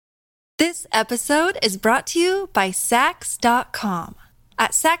This episode is brought to you by Sax.com.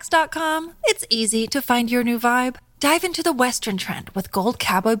 At Sax.com, it's easy to find your new vibe. Dive into the Western trend with gold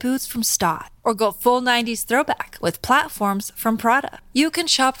cowboy boots from Stott, or go full 90s throwback with platforms from Prada. You can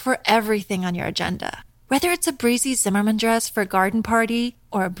shop for everything on your agenda, whether it's a breezy Zimmermann dress for a garden party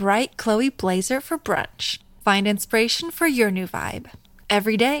or a bright Chloe blazer for brunch. Find inspiration for your new vibe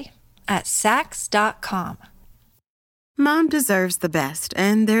every day at Sax.com. Mom deserves the best,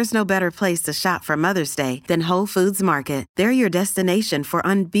 and there's no better place to shop for Mother's Day than Whole Foods Market. They're your destination for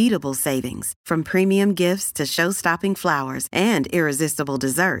unbeatable savings, from premium gifts to show-stopping flowers and irresistible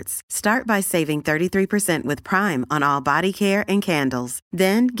desserts. Start by saving 33% with Prime on all body care and candles.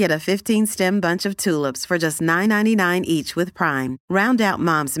 Then get a 15-stem bunch of tulips for just $9.99 each with Prime. Round out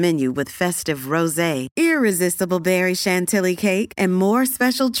Mom's menu with festive rosé, irresistible berry chantilly cake, and more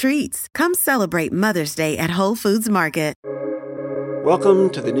special treats. Come celebrate Mother's Day at Whole Foods Market. Welcome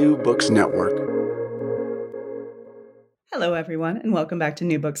to the New Books Network. Hello, everyone, and welcome back to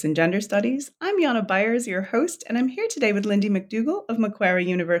New Books in Gender Studies. I'm Yana Byers, your host, and I'm here today with Lindy McDougall of Macquarie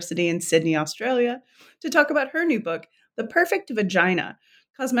University in Sydney, Australia, to talk about her new book, The Perfect Vagina,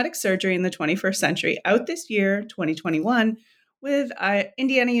 Cosmetic Surgery in the 21st Century, out this year, 2021, with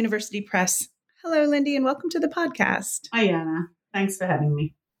Indiana University Press. Hello, Lindy, and welcome to the podcast. Hi, Yana. Thanks for having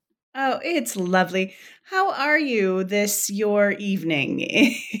me. Oh, it's lovely. How are you your evening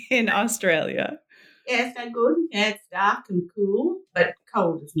in Australia? Yeah, so good. Yeah, it's dark and cool, but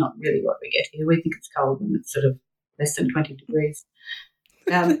cold is not really what we get here. We think it's cold when it's sort of less than 20 degrees.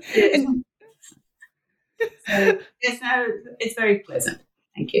 It's very pleasant.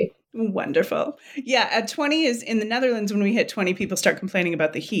 Thank you. Wonderful. Yeah, at 20 is in the Netherlands. When we hit 20, people start complaining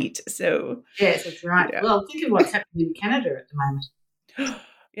about the heat. So yes, that's right. Yeah. Well, think of what's happening in Canada at the moment.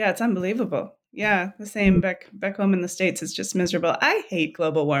 Yeah, it's unbelievable. Yeah, the same back home in the States. It's just miserable. I hate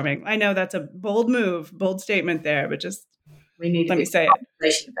global warming. I know that's a bold statement there, but just let me say it.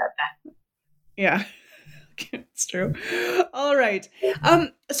 About that. Yeah, it's true. All right.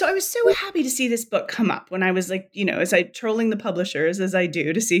 So I was so happy to see this book come up when I was as I trolling the publishers as I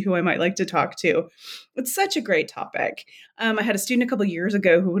do to see who I might like to talk to. It's such a great topic. I had a student a couple of years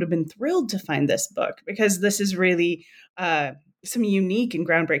ago who would have been thrilled to find this book because this is really some unique and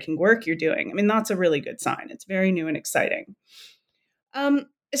groundbreaking work you're doing. I mean, that's a really good sign. It's very new and exciting.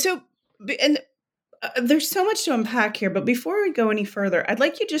 There's so much to unpack here, but before we go any further, I'd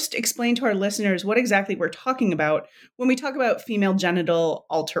like you to just explain to our listeners what exactly we're talking about when we talk about female genital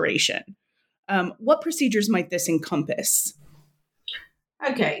alteration. What procedures might this encompass?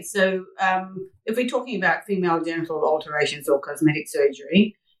 Okay, so if we're talking about female genital alterations or cosmetic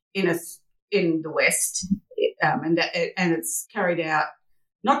surgery in the West, and it's carried out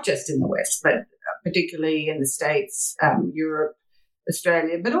not just in the West, but particularly in the States, Europe,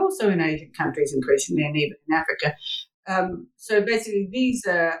 Australia, but also in Asian countries increasingly, and even in Africa. So basically, these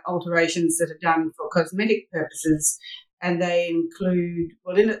are alterations that are done for cosmetic purposes, and they include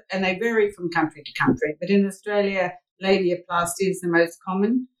and they vary from country to country. But in Australia, labiaplasty is the most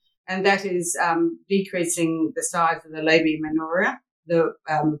common, and that is decreasing the size of the labia minora, the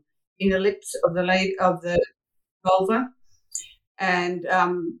inner lips of the vulva, and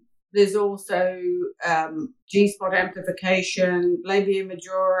there's also G-spot amplification, labia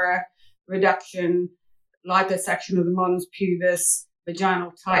majora reduction, liposuction of the mons pubis,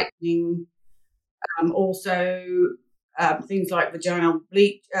 vaginal tightening, also things like vaginal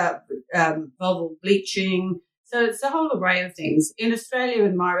vulval bleaching. So it's a whole array of things. In Australia,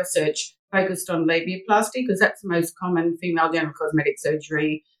 in my research, focused on labiaplasty because that's the most common female genital cosmetic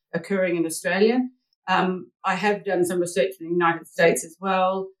surgery occurring in Australia. I have done some research in the United States as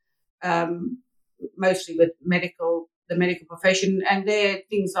well, mostly with the medical profession, and there are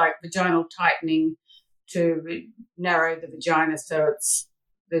things like vaginal tightening to narrow the vagina so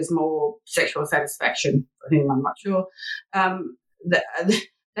there's more sexual satisfaction for whom I'm not sure. So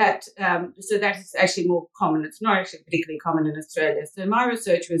that is actually more common. It's not actually particularly common in Australia. So my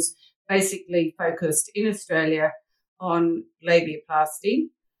research was basically focused in Australia on labiaplasty.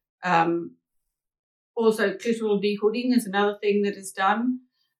 Also, clitoral dehooding is another thing that is done,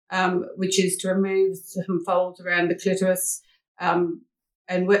 which is to remove some folds around the clitoris. And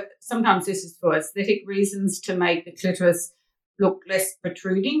sometimes this is for aesthetic reasons, to make the clitoris look less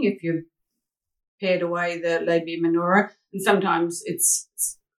protruding if you've pared away the labia minora. And sometimes it's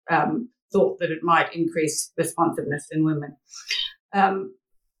thought that it might increase responsiveness in women.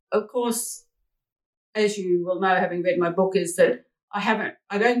 Of course, as you will know, having read my book, is that I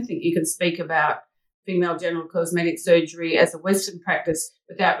don't think you can speak about female genital cosmetic surgery as a Western practice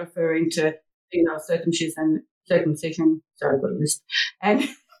without referring to female circumcision, and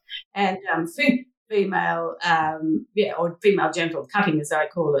and female, or female genital cutting, as I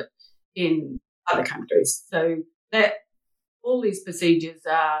call it, in other countries. So that all these procedures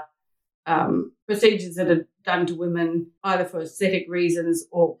are procedures that are done to women either for aesthetic reasons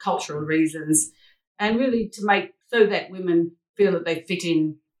or cultural reasons, and really to make so that women feel that they fit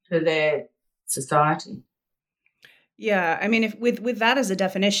in to their society. Yeah, I mean, if with that as a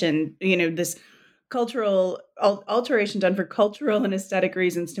definition, this cultural alteration done for cultural and aesthetic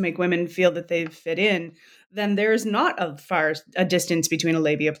reasons to make women feel that they fit in, then there's not a distance between a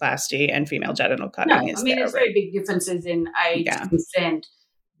labiaplasty and female genital cutting. No, I mean, there's very big differences in age, consent,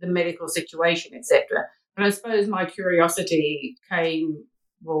 the medical situation, etc. But I suppose my curiosity came,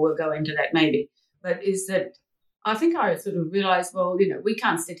 well, we'll go into that maybe, but is that I think I sort of realised, well, we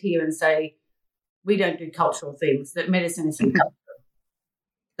can't sit here and say we don't do cultural things, that medicine isn't cultural.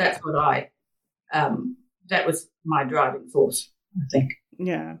 That's what that was my driving force, I think.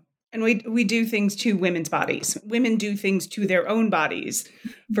 Yeah. And we do things to women's bodies. Women do things to their own bodies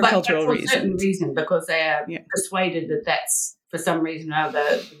for cultural reasons. For a certain reason, because they are persuaded that that's, for some reason or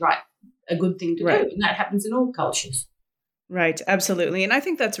other, a good thing to do. And that happens in all cultures. Right, absolutely. And I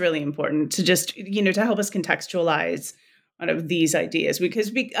think that's really important to just, to help us contextualize one of these ideas, because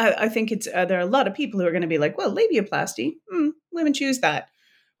I think there are a lot of people who are going to be like, well, labiaplasty, women choose that.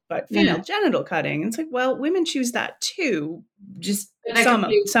 But female genital cutting, it's like, well, women choose that too. Just some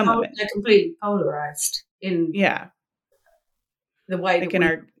women. They're completely polarized in the way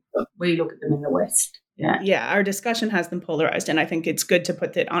that we look at them in the West. Yeah, our discussion has them polarized, and I think it's good to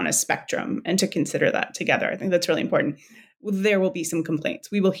put it on a spectrum and to consider that together. I think that's really important. There will be some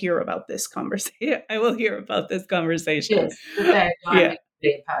complaints. We will hear about this conversation. I will hear about this conversation. Yes, they're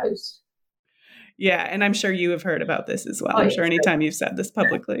diametrically opposed. Yeah, and I'm sure you have heard about this as well. I'm sure anytime you've said this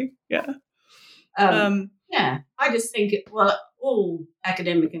publicly. Yeah. I just think, all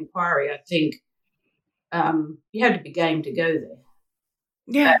academic inquiry, I think you have to be game to go there.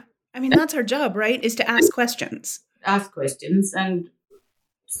 Yeah. I mean, that's our job, right, is to ask questions. Ask questions and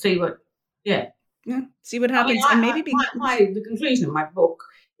see what, see what happens. I mean, and maybe the conclusion of my book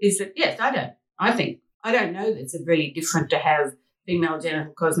is that, yes, I don't know that it's really different to have female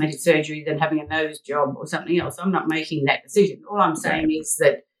genital cosmetic surgery than having a nose job or something else. I'm not making that decision. All I'm saying is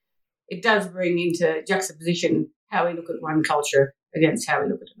that it does bring into juxtaposition how we look at one culture against how we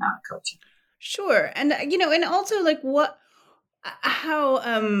look at another culture. Sure. And, and also like how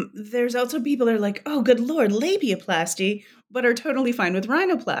there's also people that are like, oh, good Lord, labiaplasty, but are totally fine with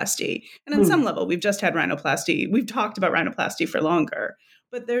rhinoplasty. And on some level, we've just had rhinoplasty. We've talked about rhinoplasty for longer.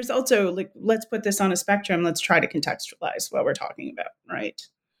 But there's also, like, let's put this on a spectrum. Let's try to contextualize what we're talking about, right?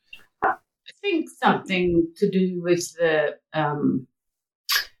 I think something to do with the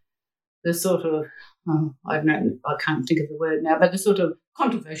sort of, I don't know, I can't think of the word now, but the sort of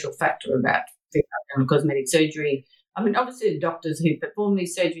controversial factor about female cosmetic surgery. I mean, obviously the doctors who perform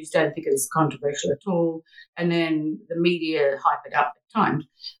these surgeries don't think it is controversial at all, and then the media hype it up at times.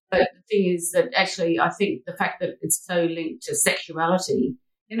 But the thing is that actually I think the fact that it's so linked to sexuality,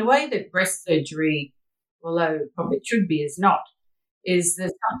 in a way that breast surgery, although probably it should be, is not, is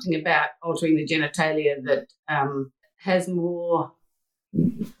there's something about altering the genitalia that has more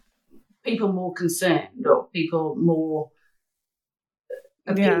people more concerned or people more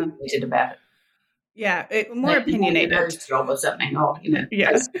opinionated about it. Yeah, more opinionated. A job or something, or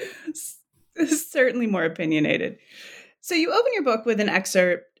certainly more opinionated. So you open your book with an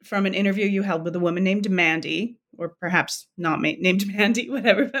excerpt from an interview you held with a woman named Mandy, or perhaps not named Mandy,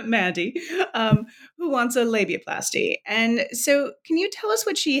 whatever, but Mandy, who wants a labiaplasty. And so, can you tell us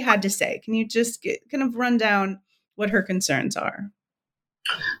what she had to say? Can you just kind of run down what her concerns are?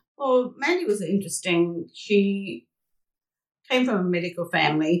 Well, Mandy was interesting. She came from a medical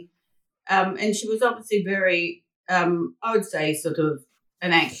family. And she was obviously very, I would say, sort of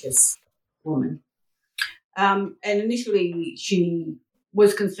an anxious woman. And initially she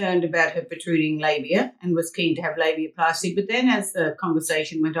was concerned about her protruding labia and was keen to have labiaplasty. But then as the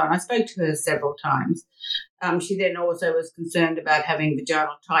conversation went on, I spoke to her several times. She then also was concerned about having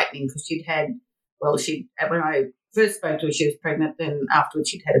vaginal tightening because when I first spoke to her, she was pregnant, then afterwards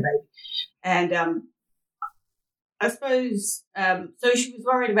she'd had a baby. And I suppose, so she was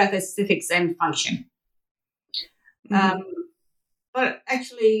worried about aesthetics and function. But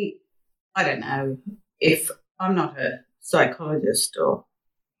actually, I don't know if I'm not a psychologist but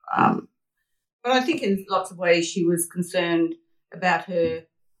I think in lots of ways she was concerned about her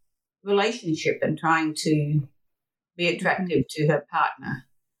relationship and trying to be attractive to her partner.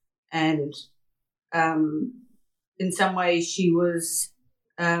 And in some ways she was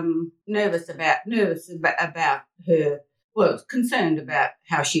nervous about her concerned about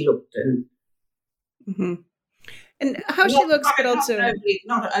how she looked and how she looks, but also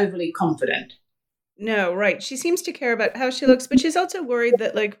not overly confident. No, right. She seems to care about how she looks, but she's also worried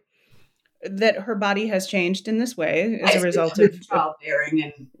that that her body has changed in this way as a result of childbearing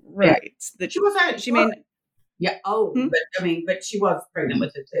and right. Yeah. That she may. Yeah. Oh, but she was pregnant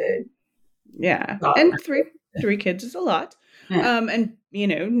with a third. Yeah, and three kids is a lot. Yeah. And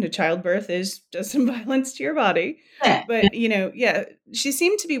the childbirth does some violence to your body. Yeah. But she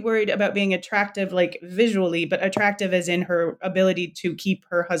seemed to be worried about being attractive, like visually, but attractive as in her ability to keep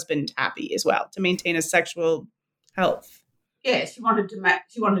her husband happy as well, to maintain a sexual health. Yeah, she wanted to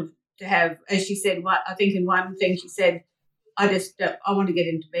have, as she said, I think in one thing she said, I want to get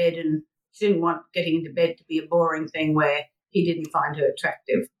into bed, and she didn't want getting into bed to be a boring thing where he didn't find her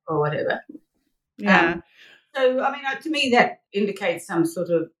attractive or whatever. Yeah. So, I mean, to me, that indicates some sort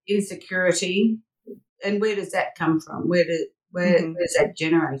of insecurity. And where does that come from? Where is that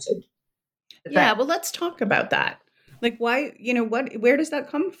generated? Well, let's talk about that. Like, why, where does that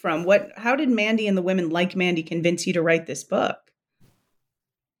come from? How did Mandy and the women like Mandy convince you to write this book?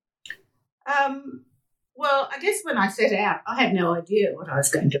 Well, I guess when I set out, I had no idea what I was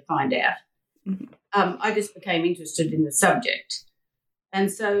going to find out. Mm-hmm. I just became interested in the subject.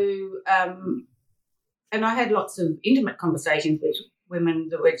 And so, and I had lots of intimate conversations with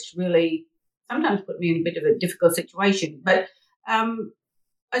women, which really sometimes put me in a bit of a difficult situation. But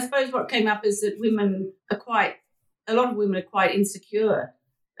I suppose what came up is that a lot of women are quite insecure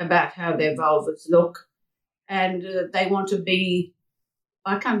about how their vulvas look, and they want to be,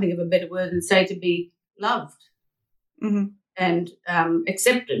 I can't think of a better word than say to be loved and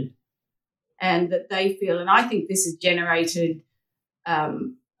accepted, and that they feel, and I think this has generated,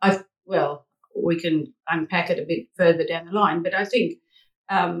 we can unpack it a bit further down the line, but I think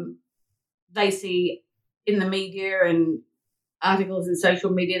they see in the media and articles in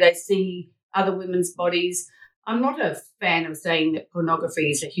social media, they see other women's bodies. I'm not a fan of saying that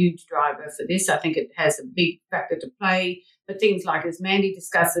pornography is a huge driver for this. I think it has a big factor to play. But things like, as Mandy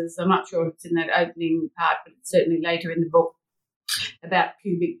discusses, I'm not sure if it's in that opening part, but it's certainly later in the book, about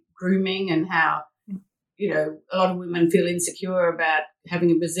pubic grooming and how, a lot of women feel insecure about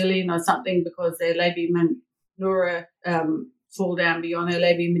having a Brazilian or something because their labia minora fall down beyond their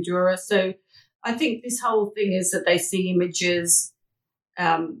labia majora. So I think this whole thing is that they see images,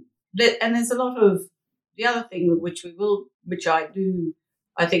 and there's a lot of the other thing which I do,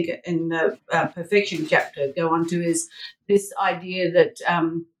 I think in the perfection chapter go on to, is this idea that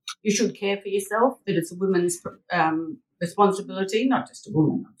you should care for yourself, that it's a woman's responsibility, not just a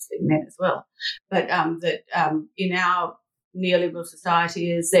woman, obviously men as well, but that in our neoliberal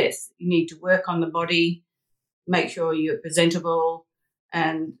society is this: you need to work on the body, make sure you're presentable,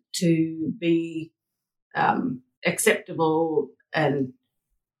 and to be acceptable and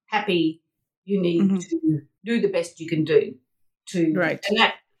happy, you need to do the best you can do. Right. And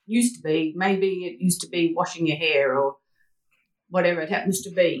that used to be washing your hair or whatever it happens to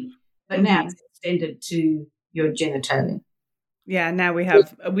be, but now it's extended to your genitalia. Yeah, now we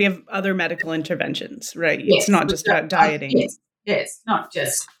have other medical interventions, right? Yes, it's not just about dieting. Yes, not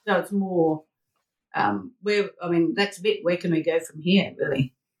just. So it's more. That's a bit. Where can we go from here,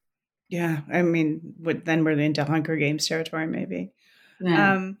 really? Yeah, I mean, then we're into Hunger Games territory, maybe.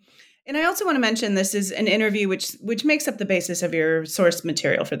 Yeah. And I also want to mention this is an interview which makes up the basis of your source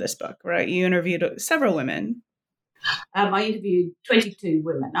material for this book, right? You interviewed several women. I interviewed 22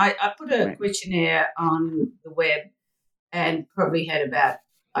 women. I put a questionnaire on the web and probably had about,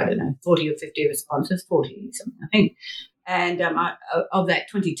 40 or 50 responses, 40 something, I think. And of that,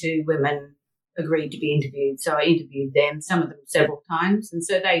 22 women agreed to be interviewed. So I interviewed them, some of them several times. And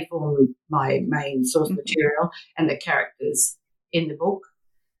so they form my main source material and the characters in the book.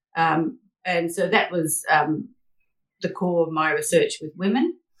 And so that was the core of my research with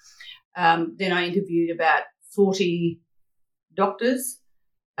women. Then I interviewed about 40 doctors.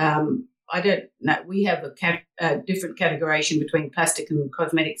 I don't know. We have a different categorization between plastic and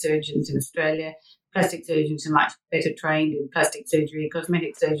cosmetic surgeons in Australia. Plastic surgeons are much better trained in plastic surgery.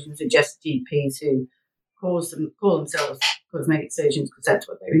 Cosmetic surgeons are just GPs who call themselves cosmetic surgeons because that's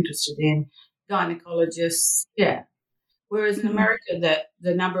what they're interested in. Gynecologists, yeah. Whereas in America,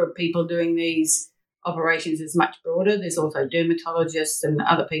 the number of people doing these operations is much broader. There's also dermatologists and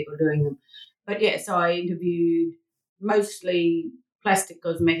other people doing them. But, yeah, so I interviewed mostly plastic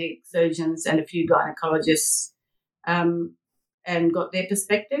cosmetic surgeons and a few gynecologists and got their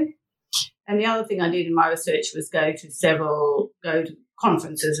perspective. And the other thing I did in my research was go to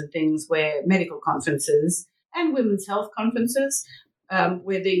conferences and things, where medical conferences and women's health conferences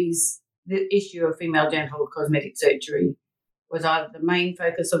where the issue of female genital cosmetic surgery was either the main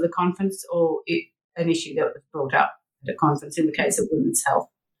focus of the conference or an issue that was brought up at a conference in the case of women's health.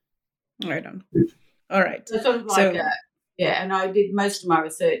 Right on. All right. So sort of like, and I did most of my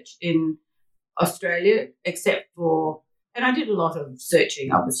research in Australia, except for, and I did a lot of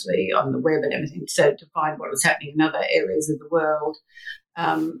searching, obviously, on the web and everything, so to find what was happening in other areas of the world.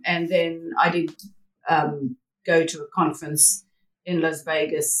 And then I did go to a conference in Las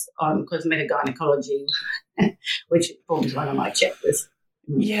Vegas on cosmetic gynecology, which forms one of my checklists.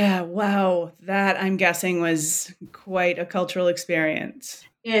 Yeah, wow. That, I'm guessing, was quite a cultural experience.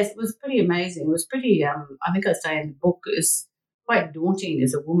 Yes, it was pretty amazing. It was pretty, I think I say in the book, it was quite daunting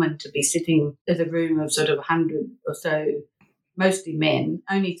as a woman to be sitting in a room of sort of 100 or so, mostly men.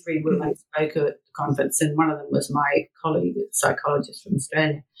 Only 3 women spoke at the conference, and one of them was my colleague, a psychologist from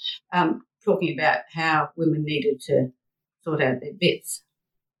Australia, talking about how women needed to sort out their bits.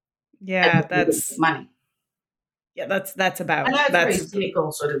 Yeah, that's money. Yeah, that's about. I know it's a very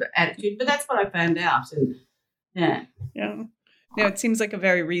cynical sort of attitude, but that's what I found out. And yeah. No, it seems like a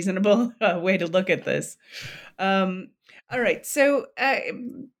very reasonable way to look at this. All right, so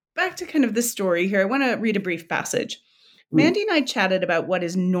back to kind of the story here. I want to read a brief passage. Mandy and I chatted about what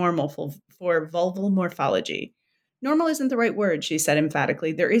is normal for vulval morphology. Normal isn't the right word, she said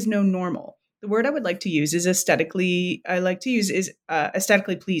emphatically. There is no normal. The word I would like to use is aesthetically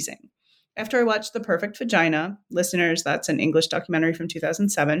pleasing. After I watched The Perfect Vagina, listeners, that's an English documentary from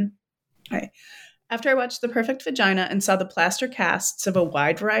 2007. After I watched The Perfect Vagina and saw the plaster casts of a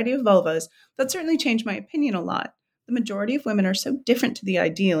wide variety of vulvas, that certainly changed my opinion a lot. The majority of women are so different to the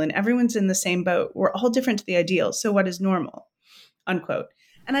ideal, and everyone's in the same boat. We're all different to the ideal, so what is normal? Unquote.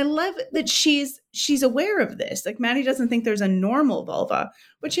 And I love that she's aware of this. Like, Maddie doesn't think there's a normal vulva,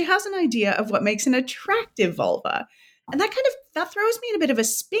 but she has an idea of what makes an attractive vulva. And that throws me in a bit of a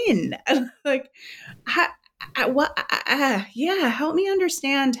spin. Like, help me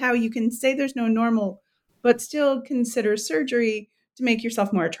understand how you can say there's no normal, but still consider surgery to make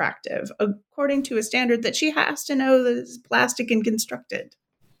yourself more attractive, according to a standard that she has to know that is plastic and constructed.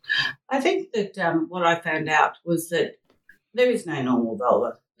 I think that what I found out was that there is no normal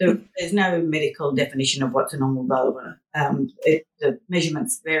vulva. There's no medical definition of what's a normal vulva. The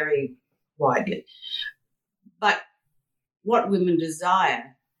measurements vary widely. But what women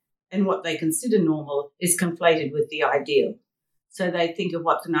desire and what they consider normal is conflated with the ideal. So they think of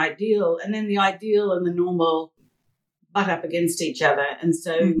what's an ideal, and then the ideal and the normal butt up against each other. And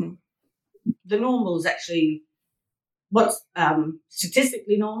so the normal is actually what's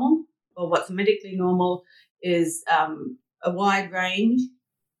statistically normal or what's medically normal is a wide range.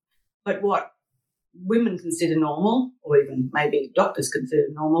 But what women consider normal, or even maybe doctors consider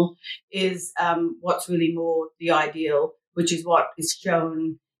normal, is what's really more the ideal, which is what is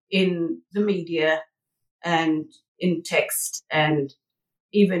shown in the media and in text and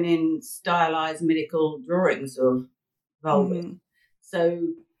even in stylized medical drawings of vulva. So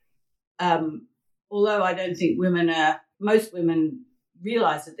although I don't think most women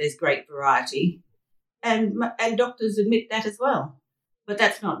realise that there's great variety, and doctors admit that as well, but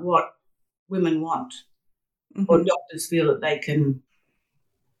that's not what women want or doctors feel that they can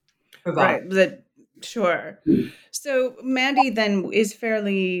provide. Right. Sure. So Mandy then is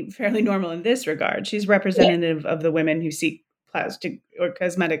fairly normal in this regard. She's representative of the women who seek plastic or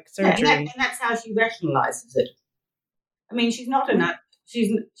cosmetic surgery. And that's how she rationalizes it. I mean, she's not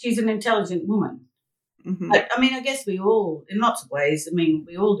she's an intelligent woman. But, I mean, I guess we all, in lots of ways, I mean,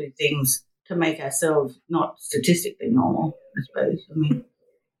 we all do things to make ourselves not statistically normal, I suppose. I mean,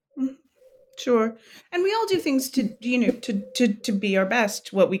 sure. And we all do things to be our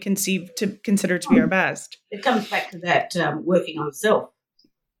best, what we conceive to consider to be our best. It comes back to that working on self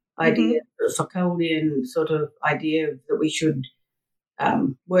idea, the Foucauldian sort of idea that we should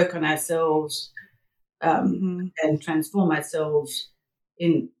work on ourselves and transform ourselves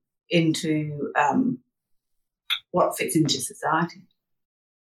into what fits into society.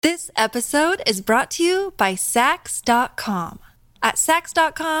 This episode is brought to you by Saks.com. At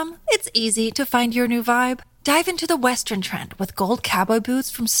Saks.com, it's easy to find your new vibe. Dive into the Western trend with gold cowboy boots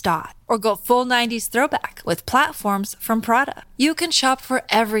from Stott, or go full 90s throwback with platforms from Prada. You can shop for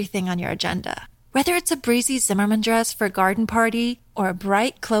everything on your agenda, whether it's a breezy Zimmermann dress for a garden party or a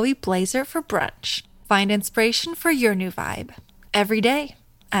bright Chloe blazer for brunch. Find inspiration for your new vibe every day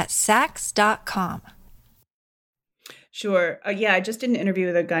at Saks.com. Sure. I just did an interview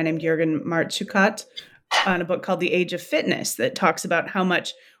with a guy named Jürgen Marzukat on a book called The Age of Fitness that talks about how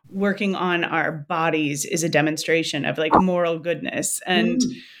much working on our bodies is a demonstration of like moral goodness. And,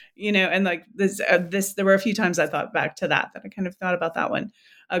 and like this, there were a few times I thought back to that I kind of thought about that one.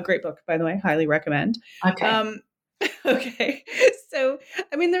 A great book, by the way, highly recommend. Okay. Okay. So,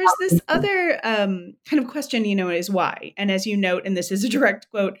 I mean, there's this other kind of question, is why. And as you note, and this is a direct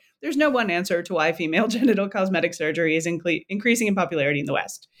quote, there's no one answer to why female genital cosmetic surgery is increasing in popularity in the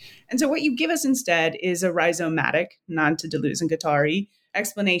West. And so what you give us instead is a rhizomatic, nod to Deleuze and Guattari,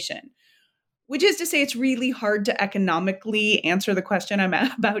 explanation, which is to say it's really hard to economically answer the question I'm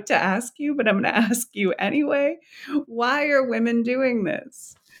about to ask you, but I'm going to ask you anyway. Why are women doing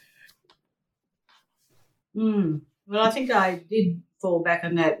this? Well, I think I did fall back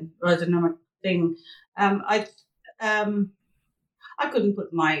on that rhizomatic thing. I couldn't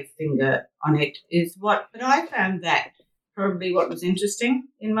put my finger on it. But I found that probably what was interesting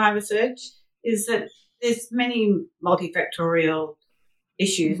in my research is that there's many multifactorial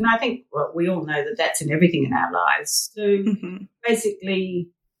issues, and I think we all know that that's in everything in our lives. So basically,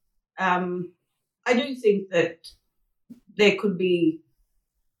 I do think that there could be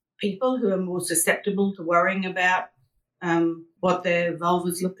people who are more susceptible to worrying about what their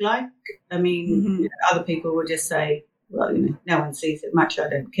vulvas look like. I mean, other people will just say, well, no one sees it much, I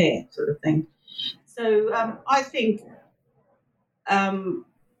don't care, sort of thing. So I think there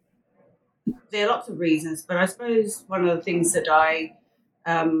are lots of reasons, but I suppose one of the things that I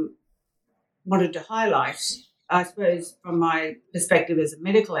wanted to highlight, I suppose from my perspective as a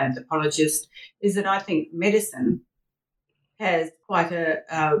medical anthropologist, is that I think medicine has quite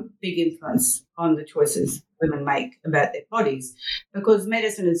a big influence on the choices women make about their bodies, because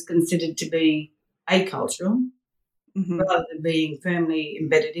medicine is considered to be acultural rather than being firmly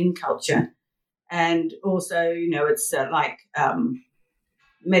embedded in culture. And also, it's like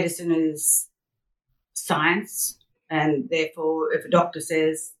medicine is science, and therefore if a doctor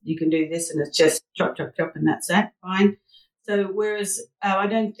says you can do this and it's just chop, chop, chop and that's that, fine. So whereas I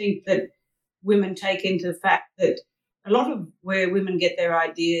don't think that women take into the fact that a lot of where women get their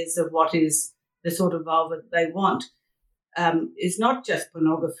ideas of what is the sort of vulva that they want is not just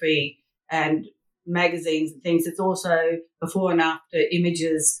pornography and magazines and things. It's also before and after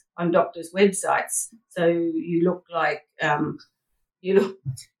images on doctors' websites. So you look like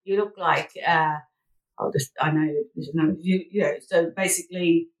So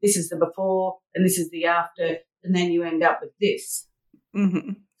basically, this is the before and this is the after, and then you end up with this.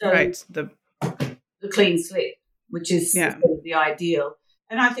 So right. The clean slip, which is sort of the ideal.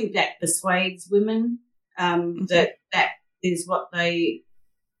 And I think that persuades women that is what they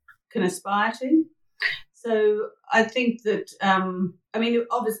can aspire to. So I think that,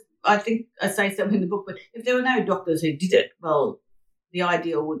 obviously, I think I say something in the book, but if there were no doctors who did it, well, the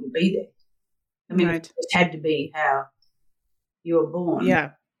ideal wouldn't be there. I mean, it just had to be how you were born.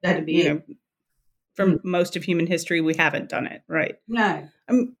 Yeah. That would be it. From most of human history, we haven't done it, right? No.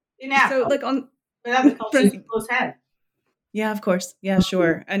 In our so, culture. But other cultures, of course, have. Yeah, of course. Yeah,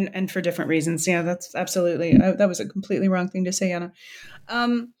 sure. And for different reasons. Yeah, that's absolutely, that was a completely wrong thing to say, Anna.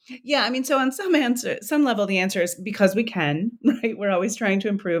 So on some level, the answer is because we can, right? We're always trying to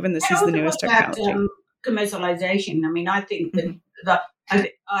improve, and this is the newest technology. Commercialization. I mean, I think that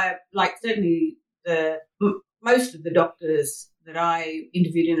certainly most of the doctors that I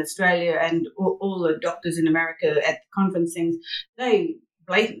interviewed in Australia and all the doctors in America at the conference things, they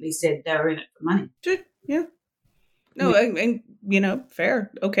blatantly said they were in it for money. Sure. Yeah. No, and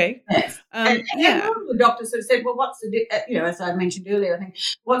fair. Okay. Yes. And all of the doctors sort of said, well, what's the, as I mentioned earlier, I think,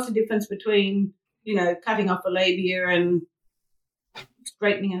 what's the difference between, cutting off a labia and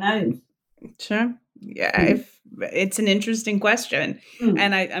straightening a nose? Sure. Yeah. It's an interesting question.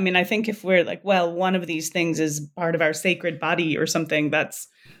 And I think if we're like, well, one of these things is part of our sacred body or something, that's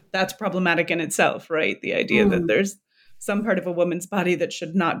problematic in itself, right? The idea that there's some part of a woman's body that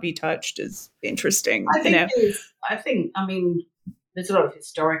should not be touched is interesting. I think there's a lot of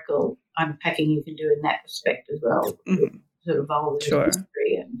historical unpacking you can do in that respect as well. Sort of vulva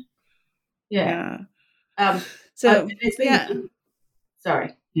history and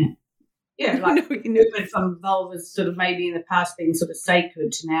sorry. Yeah, like movement from vulvas sort of maybe in the past being sort of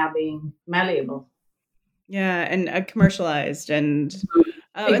sacred to now being malleable. Yeah, and commercialized and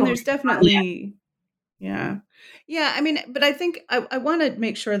there's definitely but I think I want to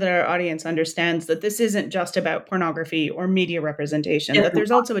make sure that our audience understands that this isn't just about pornography or media representation, that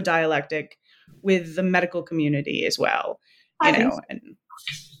there's also a dialectic with the medical community as well, that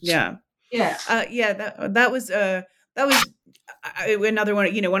was another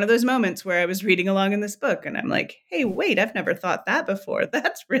one, one of those moments where I was reading along in this book and I'm like, hey, wait, I've never thought that before.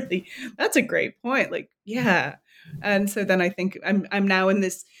 That's a great point. Like, yeah. And so then I think I'm now in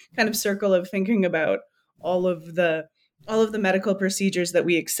this kind of circle of thinking about all of the medical procedures that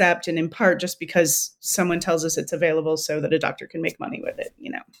we accept and impart just because someone tells us it's available so that a doctor can make money with it,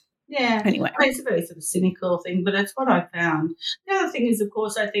 Yeah. Anyway. I mean, it's a very sort of cynical thing, but that's what I found. The other thing is, of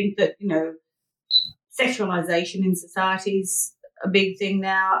course, I think that, sexualization in society is a big thing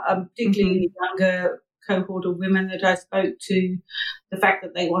now, particularly in the younger cohort of women that I spoke to, the fact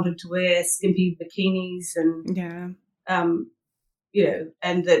that they wanted to wear skimpy bikinis and, and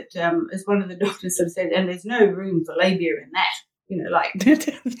that, as one of the doctors sort of said, and there's no room for labia in that,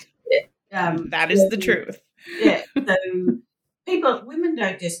 that is the truth. Yeah. So women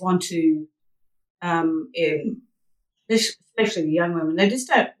don't just want to, especially the young women, they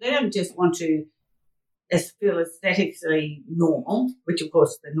don't just want to feel aesthetically normal, which of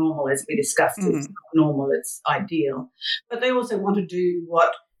course the normal, as we discussed, is not normal, it's ideal. But they also want to do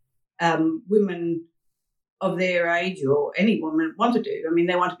what women of their age or any woman want to do. I mean,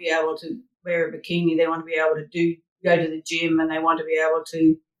 they want to be able to wear a bikini, they want to be able to go to the gym, and they want to be able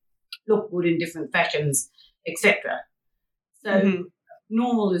to look good in different fashions, etc. So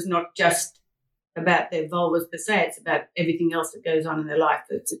normal is not just about their vulvas per se, it's about everything else that goes on in their life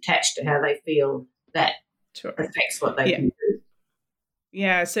that's attached to how they feel that affects what they can do.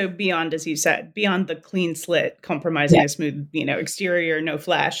 Yeah, so beyond, as you said, beyond the clean slit, compromising a smooth, exterior, no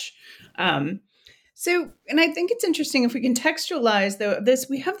flesh. And I think it's interesting if we can textualize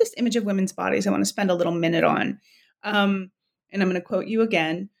we have this image of women's bodies I want to spend a little minute on. And I'm going to quote you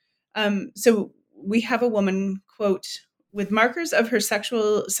again. So we have a woman, quote, with markers of her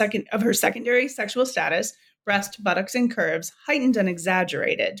secondary sexual status, breast, buttocks, and curves, heightened and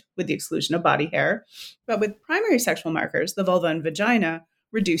exaggerated with the exclusion of body hair, but with primary sexual markers, the vulva and vagina,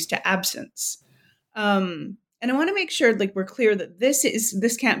 reduced to absence. And I want to make sure, we're clear that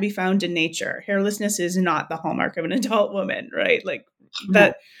this can't be found in nature. Hairlessness is not the hallmark of an adult woman, right?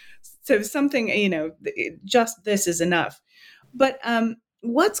 That. So something, just this is enough. But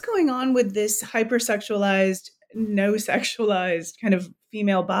what's going on with this hypersexualized, no sexualized kind of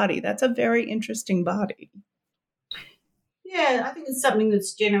female body? That's a very interesting body. Yeah, I think it's something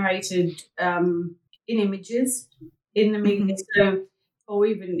that's generated in images, in the media, or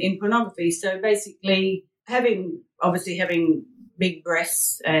even in pornography. So basically, having big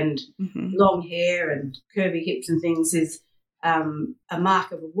breasts and long hair and curvy hips and things is a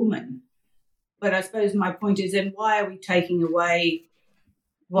mark of a woman. But I suppose my point is, then why are we taking away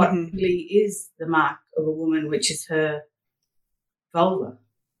what really is the mark of a woman, which is her vulva?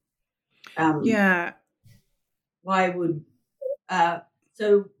 Why would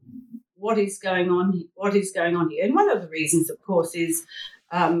so what is going on here? And one of the reasons, of course, is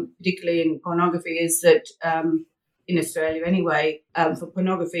particularly in pornography, is that in Australia anyway, for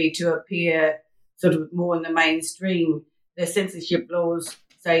pornography to appear sort of more in the mainstream, the censorship laws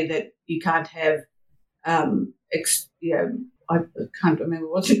say that you can't have I can't remember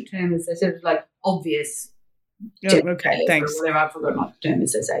what the term is. They said it was obvious. Okay, thanks. Or whatever, I forgot what the term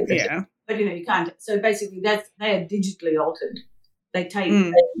is they say. But you can't. So basically, they are digitally altered. They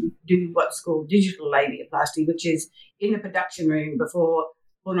do what's called digital labiaplasty, which is in the production room before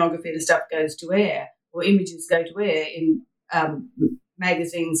pornography and stuff goes to air, or images go to air in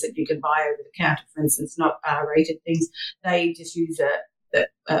magazines that you can buy over the counter, for instance, not R-rated things. They just use a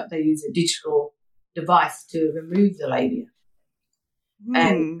digital device to remove the labia,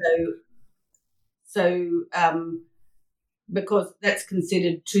 and so because that's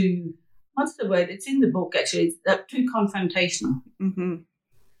considered too. What's the word? It's in the book, actually. It's too confrontational.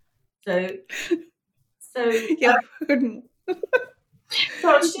 So yeah.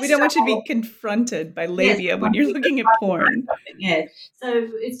 We don't want you to be confronted by labia when you're looking at porn. Yeah. So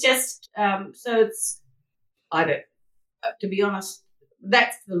it's just, to be honest,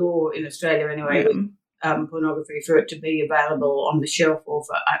 that's the law in Australia anyway, with pornography, for it to be available on the shelf or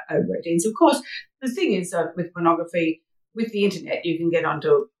for over 18s. Of course, the thing is with pornography, with the internet, you can get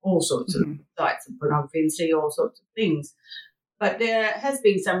onto all sorts of sites of pornography and see all sorts of things. But there has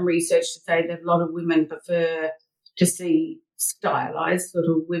been some research to say that a lot of women prefer to see stylized sort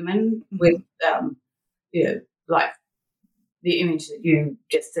of women with, like the image that you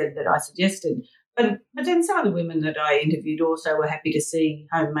just said that I suggested. But then some of the women that I interviewed also were happy to see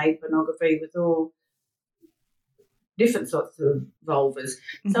homemade pornography with all different sorts of vulvas.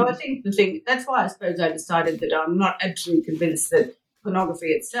 So I think that's why I suppose I decided that I'm not absolutely convinced that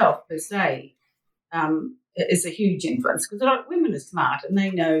pornography itself per se is a huge influence, because a lot of women are smart and they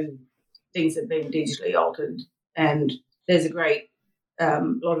know things have been digitally altered, and there's a great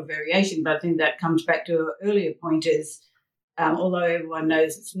lot of variation. But I think that comes back to an earlier point is, although everyone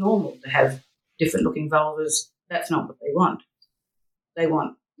knows it's normal to have different looking vulvas, that's not what they want. They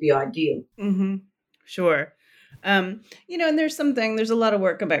want the ideal. Sure. And there's a lot of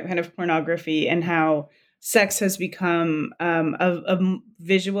work about kind of pornography and how sex has become a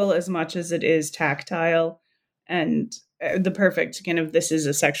visual as much as it is tactile, and the perfect kind of this is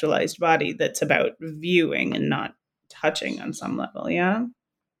a sexualized body that's about viewing and not touching on some level. Yeah.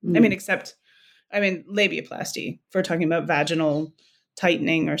 I mean, except, labiaplasty, if we're talking about vaginal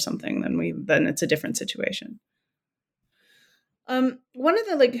tightening or something, then it's a different situation. One of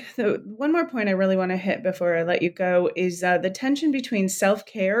the one more point I really want to hit before I let you go is the tension between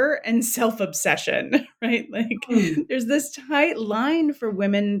self-care and self-obsession, right? There's this tight line for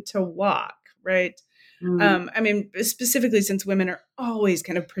women to walk, right? Specifically since women are always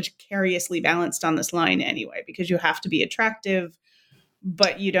kind of precariously balanced on this line anyway, because you have to be attractive,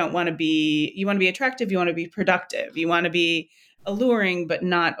 but you want to be attractive, you want to be productive, you want to be alluring, but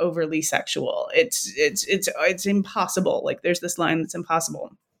not overly sexual. It's impossible. Like there's this line that's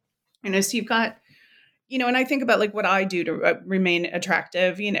impossible. So you've got, and I think about like what I do to remain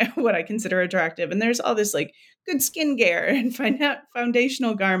attractive, what I consider attractive. And there's all this like good skincare and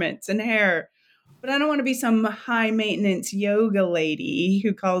foundational garments and hair. But I don't want to be some high maintenance yoga lady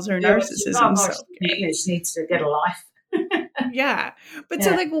who calls her narcissism self-care. She needs to get a life. Yeah. But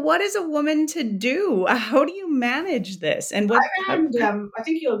so what is a woman to do? How do you manage this? And what I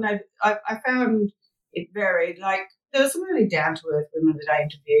think you'll know, I found it varied. Like there were some really down to earth women that I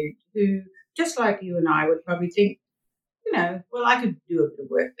interviewed who, just like you and I, would probably think, well, I could do a bit of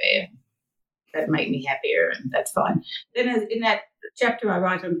work there. That'd make me happier, and that's fine. Then in that chapter I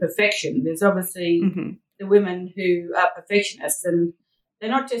write on perfection, there's obviously the women who are perfectionists, and they're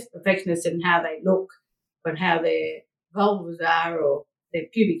not just perfectionists in how they look, but how their vulvas are or their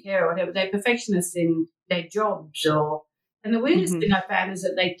pubic hair or whatever. They're perfectionists in their jobs. And the weirdest thing I found is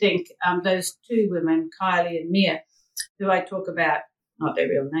that they think those two women, Kylie and Mia, who I talk about, not their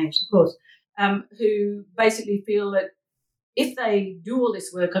real names, of course, who basically feel that if they do all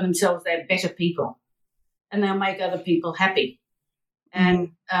this work on themselves, they're better people and they'll make other people happy.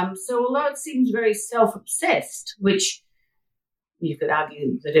 And so although it seems very self-obsessed, which you could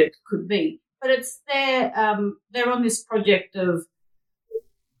argue that it could be, but it's they're on this project of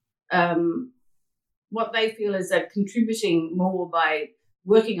what they feel is that contributing more by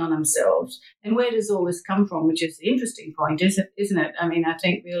working on themselves. And where does all this come from, which is the interesting point, isn't it? I mean, I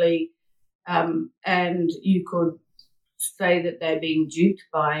think really, and you could say that they're being duped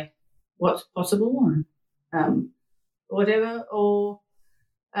by what's possible and whatever. Or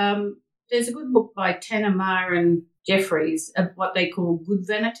there's a good book by Tanner Marr and Jeffries of what they call good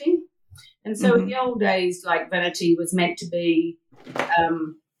vanity. And so in the old days, like vanity was meant to be,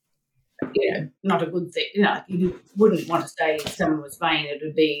 not a good thing. You wouldn't want to say if someone was vain, it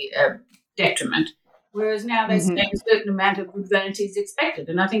would be a detriment. Whereas now there's a certain amount of good vanity is expected.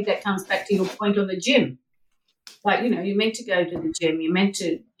 And I think that comes back to your point on the gym. Like, you're meant to go to the gym, you're meant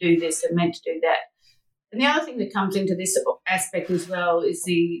to do this and meant to do that. And the other thing that comes into this aspect as well is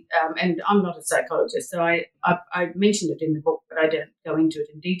and I'm not a psychologist, so I mentioned it in the book, but I don't go into it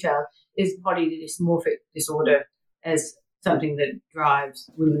in detail, is body dysmorphic disorder as something that drives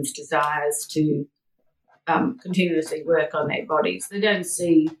women's desires to continuously work on their bodies. They don't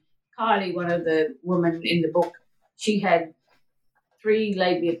see Kylie, one of the women in the book, she had 3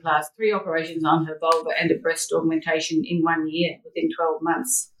 operations on her vulva and a breast augmentation in 1 year, within 12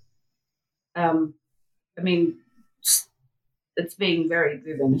 months. It's being very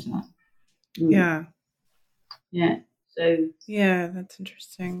driven, isn't it? Yeah. Yeah. So. Yeah, that's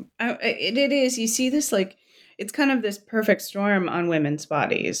interesting. It is. You see this, like, it's kind of this perfect storm on women's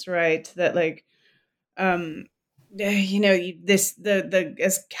bodies, right? That, like, as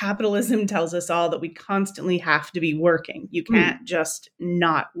capitalism tells us all that we constantly have to be working. You can't just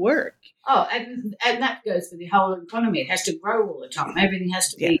not work. Oh, and that goes for the whole economy. It has to grow all the time. Everything has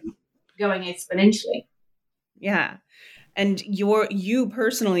to be going exponentially. Yeah. And you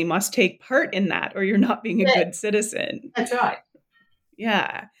personally must take part in that, or you're not being a good citizen. That's right.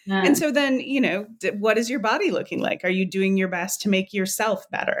 Yeah. And so then, what is your body looking like? Are you doing your best to make yourself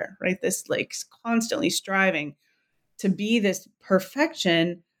better, right? This like constantly striving to be this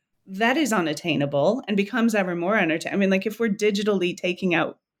perfection that is unattainable and becomes ever more unattainable. I mean, like if we're digitally taking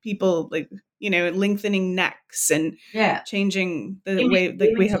out people, like, lengthening necks and changing the way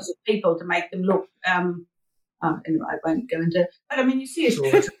that we have people to make them look, anyway, I won't go into, but I mean, you see it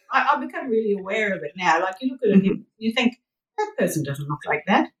all the time. I've become really aware of it now. Like you look at it, you think, that person doesn't look like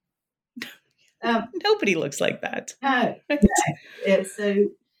that. Nobody looks like that. No. Yeah,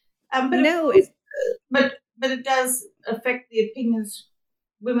 so, but it does affect the opinions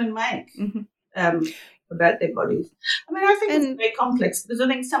women make about their bodies. I mean, I think it's very complex because I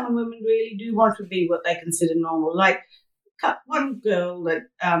think some women really do want to be what they consider normal. Like one girl that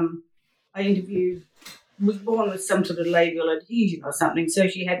I interviewed was born with some sort of labial adhesion or something. So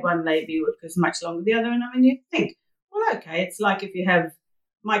she had one labia which was much longer than the other. And I mean, you think, well, okay, it's like if you have,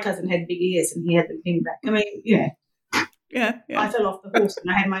 my cousin had big ears and he had them pinned back. I mean, Yeah. I fell off the horse and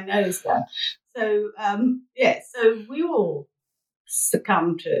I had my nose done. So, so we all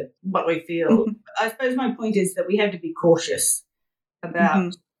succumb to what we feel. I suppose my point is that we have to be cautious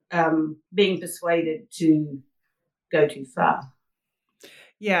about being persuaded to go too far.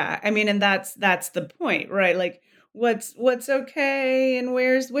 Yeah, I mean, and that's the point, right? Like, what's okay, and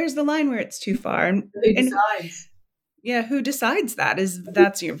where's the line where it's too far, and who decides? Who decides that?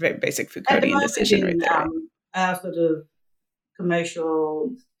 That's your very basic Foucauldian decision right there. Our sort of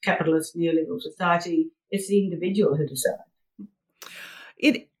commercial capitalist neoliberal society, it's the individual who decides.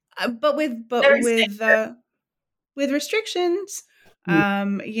 But with restrictions,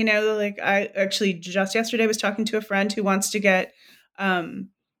 like I actually just yesterday was talking to a friend who wants to get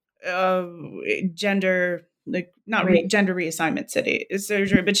gender, like not gender reassignment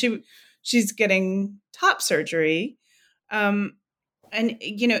surgery, but she's getting top surgery, and they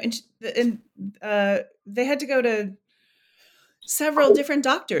had to go to several different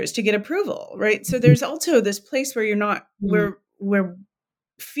doctors to get approval, right? So there's also this place where you're not where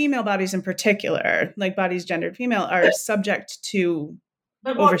female bodies in particular, like bodies gendered female, are subject to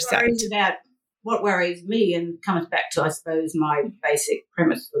oversight. What worries me and comes back to, I suppose, my basic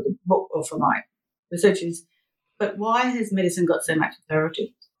premise for the book or for my research is, but why has medicine got so much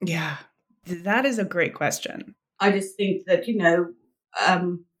authority? Yeah, that is a great question. I just think that,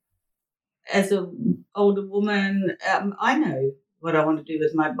 as an older woman, I know what I want to do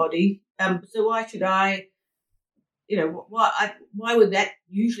with my body. So why should I, why would that,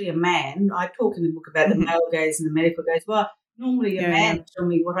 usually a man, I talk in the book about the male gaze and the medical gaze, well, normally a man tell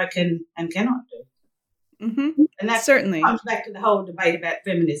me what I can and cannot do. And that certainly comes back to the whole debate about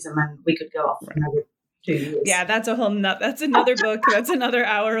feminism, and we could go off for another 2 years. Yeah, that's another book. That's another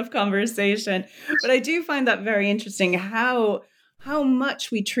hour of conversation. But I do find that very interesting, how much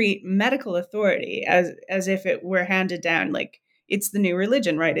we treat medical authority as if it were handed down, like it's the new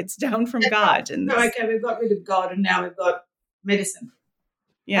religion, right? It's down from God. And okay, we've got rid of God and now we've got medicine.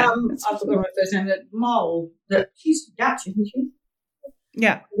 Yeah, I forgot my first name. That Mole. She's Dutch, isn't she?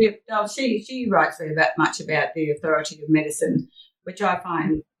 Yeah. She writes very much about the authority of medicine, which I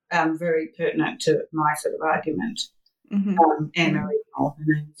find very pertinent to my sort of argument. Anne-Marie Mole, her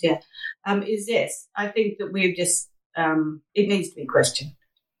name is, is this. I think that we've just, it needs to be questioned.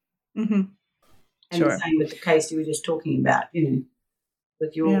 And the same with the case you were just talking about,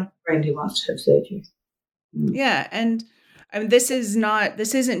 with your friend who wants to have surgery. Yeah, and this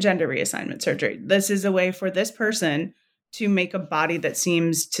isn't gender reassignment surgery. This is a way for this person to make a body that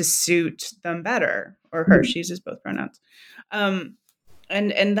seems to suit them better, or her. She uses both pronouns. And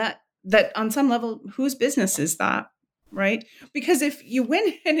that on some level, whose business is that, right? Because if you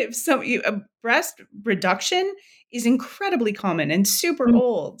win, and if breast reduction is incredibly common and super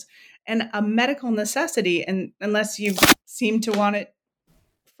old and a medical necessity, and unless you seem to want it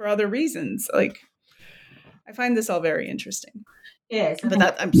for other reasons, like I find this all very interesting. Yes, I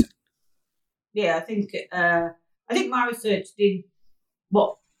think my research did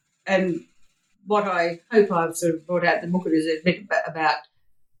what I hope I've sort of brought out in the book is a bit about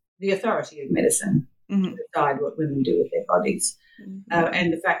the authority of medicine to decide what women do with their bodies,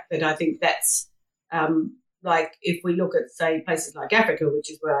 and the fact that I think that's like if we look at, say, places like Africa, which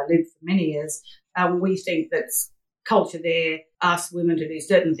is where I lived for many years, we think that culture there asks women to do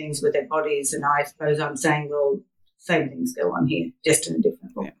certain things with their bodies, and I suppose I'm saying, well, same things go on here, just in a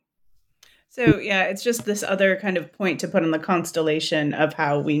different way. Yeah. So, it's just this other kind of point to put on the constellation of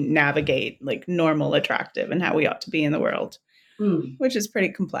how we navigate like normal attractive and how we ought to be in the world, which is pretty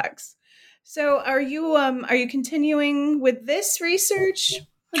complex. So are you continuing with this research?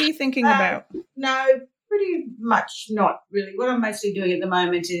 What are you thinking about? No, pretty much not really. What I'm mostly doing at the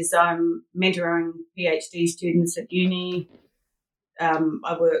moment is I'm mentoring PhD students at uni.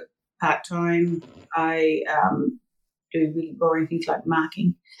 I work part-time. I do really boring things like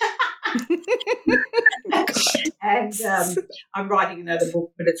marking. And I'm writing another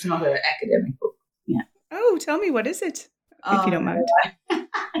book, but it's not an academic book. Yeah. Oh, tell me, what is it, if you don't mind?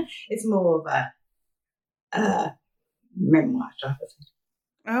 It's more of a memoir type of thing.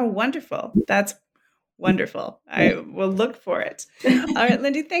 Oh, wonderful. That's wonderful. I will look for it. All right,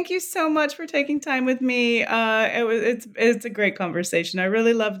 Lindy, thank you so much for taking time with me. It's a great conversation. I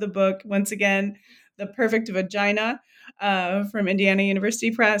really love the book. Once again, The Perfect Vagina, from Indiana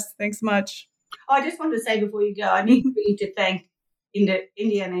University Press. Thanks much. I just wanted to say before you go, I need really to thank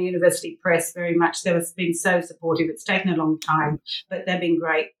Indiana University Press very much. They've been so supportive. It's taken a long time, but they've been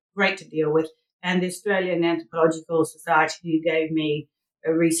great to deal with. and the Australian Anthropological Society, who gave me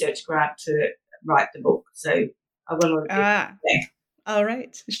a research grant to write the book. So I got a lot of All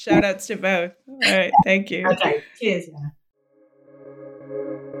right. Shout outs to both. All right. Thank you. Okay. Cheers, Anna.